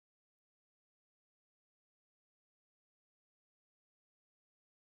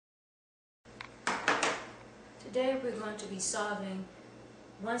Today we're going to be solving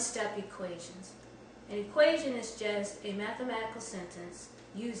one-step equations. An equation is just a mathematical sentence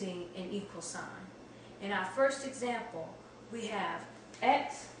using an equal sign. In our first example, we have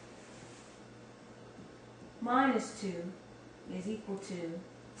x minus 2 is equal to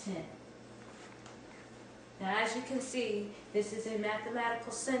 10. Now, as you can see, this is a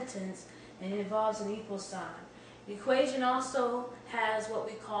mathematical sentence and it involves an equal sign. The equation also has what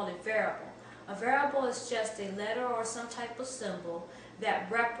we call a variable. A variable is just a letter or some type of symbol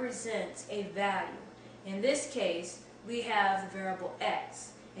that represents a value. In this case, we have the variable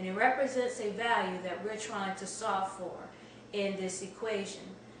x, and it represents a value that we're trying to solve for in this equation.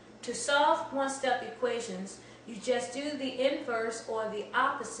 To solve one-step equations, you just do the inverse or the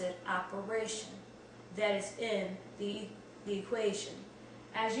opposite operation that is in the equation.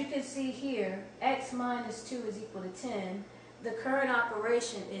 As you can see here, x minus 2 is equal to 10. The current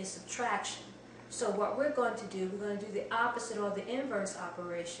operation is subtraction. So what we're going to do, we're going to do the opposite or the inverse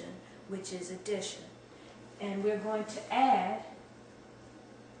operation, which is addition. And we're going to add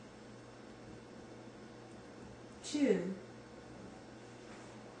 2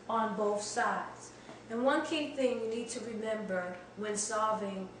 on both sides. And one key thing you need to remember when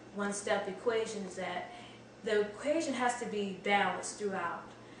solving one-step equations is that the equation has to be balanced throughout.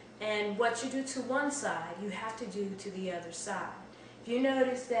 And what you do to one side, you have to do to the other side. If you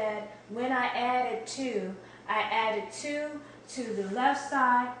notice that when I added 2, I added 2 to the left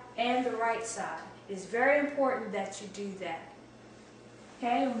side and the right side. It's very important that you do that.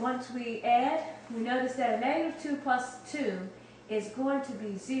 Okay, and once we add, we notice that a negative 2 plus 2 is going to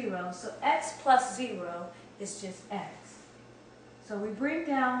be 0. So x plus 0 is just x. So we bring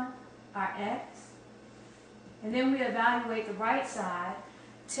down our x, and then we evaluate the right side.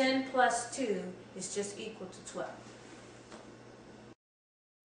 10 plus 2 is just equal to 12.